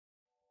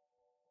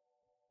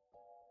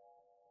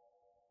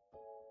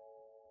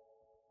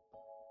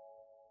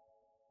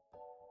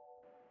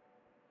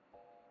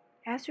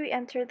As we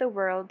enter the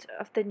world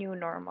of the new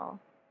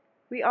normal,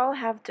 we all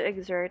have to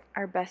exert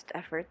our best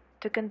effort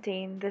to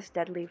contain this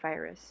deadly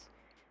virus,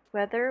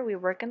 whether we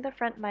work in the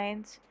front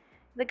lines,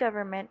 the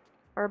government,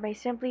 or by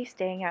simply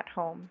staying at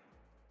home.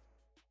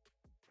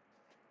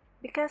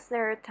 Because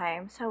there are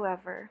times,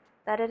 however,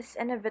 that it is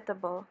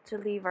inevitable to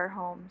leave our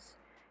homes,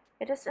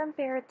 it is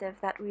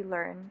imperative that we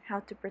learn how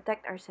to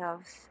protect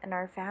ourselves and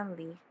our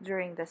family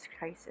during this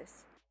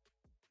crisis.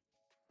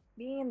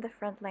 Being in the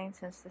front line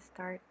since the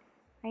start,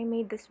 I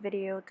made this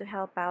video to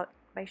help out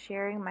by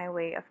sharing my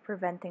way of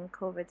preventing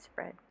COVID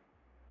spread.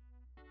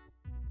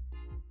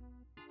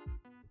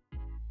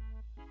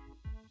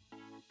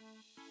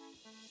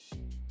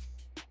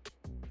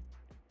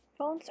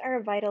 Phones are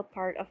a vital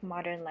part of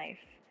modern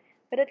life,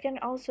 but it can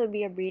also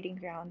be a breeding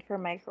ground for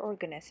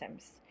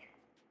microorganisms.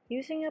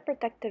 Using a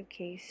protective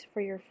case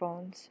for your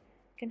phones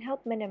can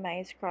help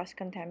minimize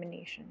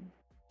cross-contamination.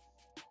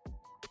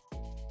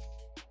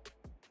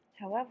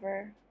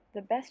 However,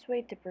 the best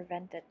way to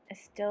prevent it is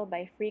still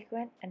by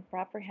frequent and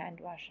proper hand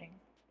washing.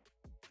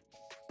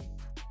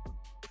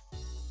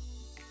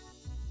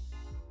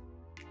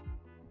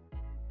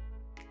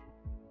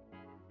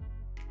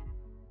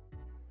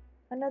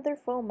 Another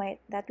fomite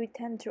that we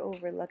tend to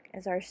overlook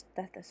is our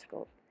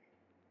stethoscope.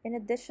 In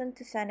addition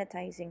to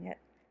sanitizing it,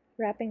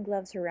 wrapping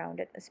gloves around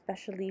it,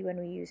 especially when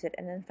we use it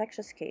in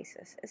infectious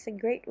cases, is a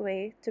great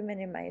way to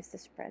minimize the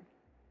spread.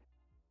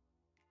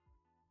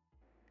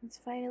 It's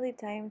finally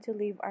time to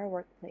leave our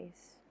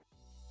workplace.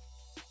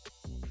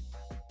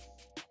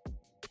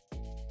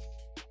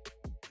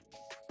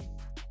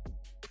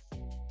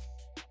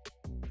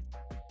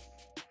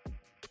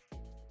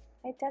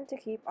 I tend to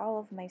keep all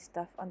of my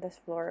stuff on the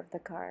floor of the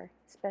car,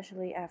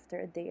 especially after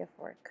a day of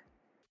work.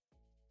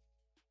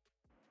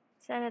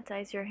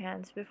 Sanitize your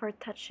hands before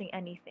touching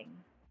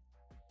anything.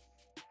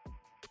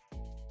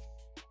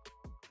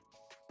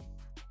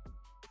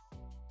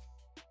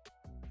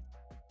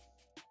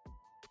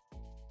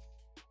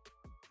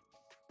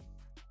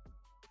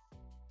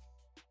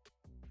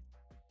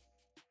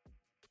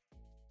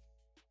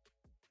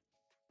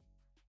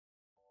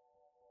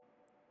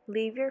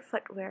 Leave your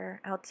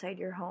footwear outside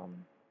your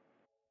home.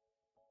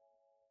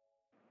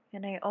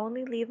 And I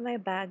only leave my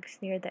bags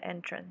near the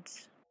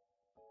entrance.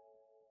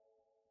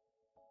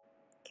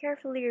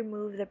 Carefully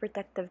remove the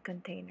protective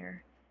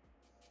container.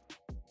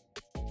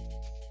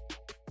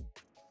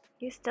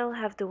 You still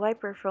have to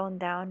wipe your phone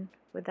down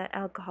with an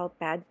alcohol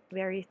pad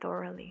very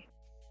thoroughly.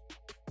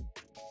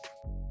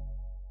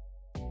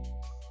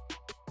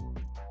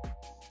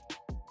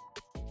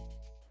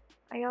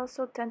 I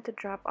also tend to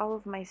drop all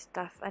of my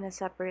stuff on a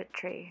separate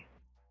tray.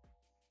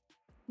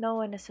 No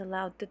one is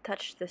allowed to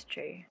touch this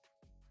tray.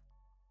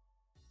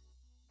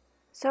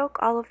 Soak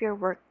all of your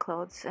work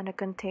clothes in a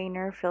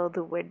container filled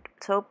with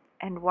soap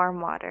and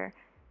warm water.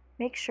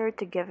 Make sure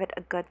to give it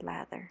a good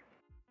lather.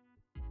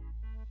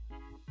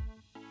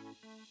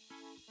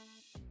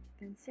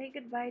 And say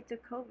goodbye to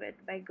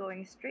COVID by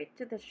going straight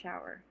to the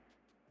shower.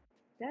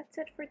 That's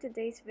it for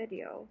today's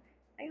video.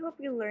 I hope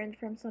you learned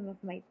from some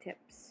of my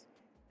tips.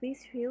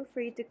 Please feel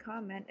free to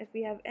comment if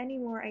you have any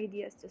more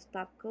ideas to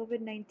stop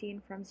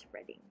COVID-19 from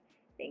spreading.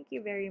 Thank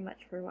you very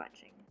much for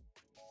watching.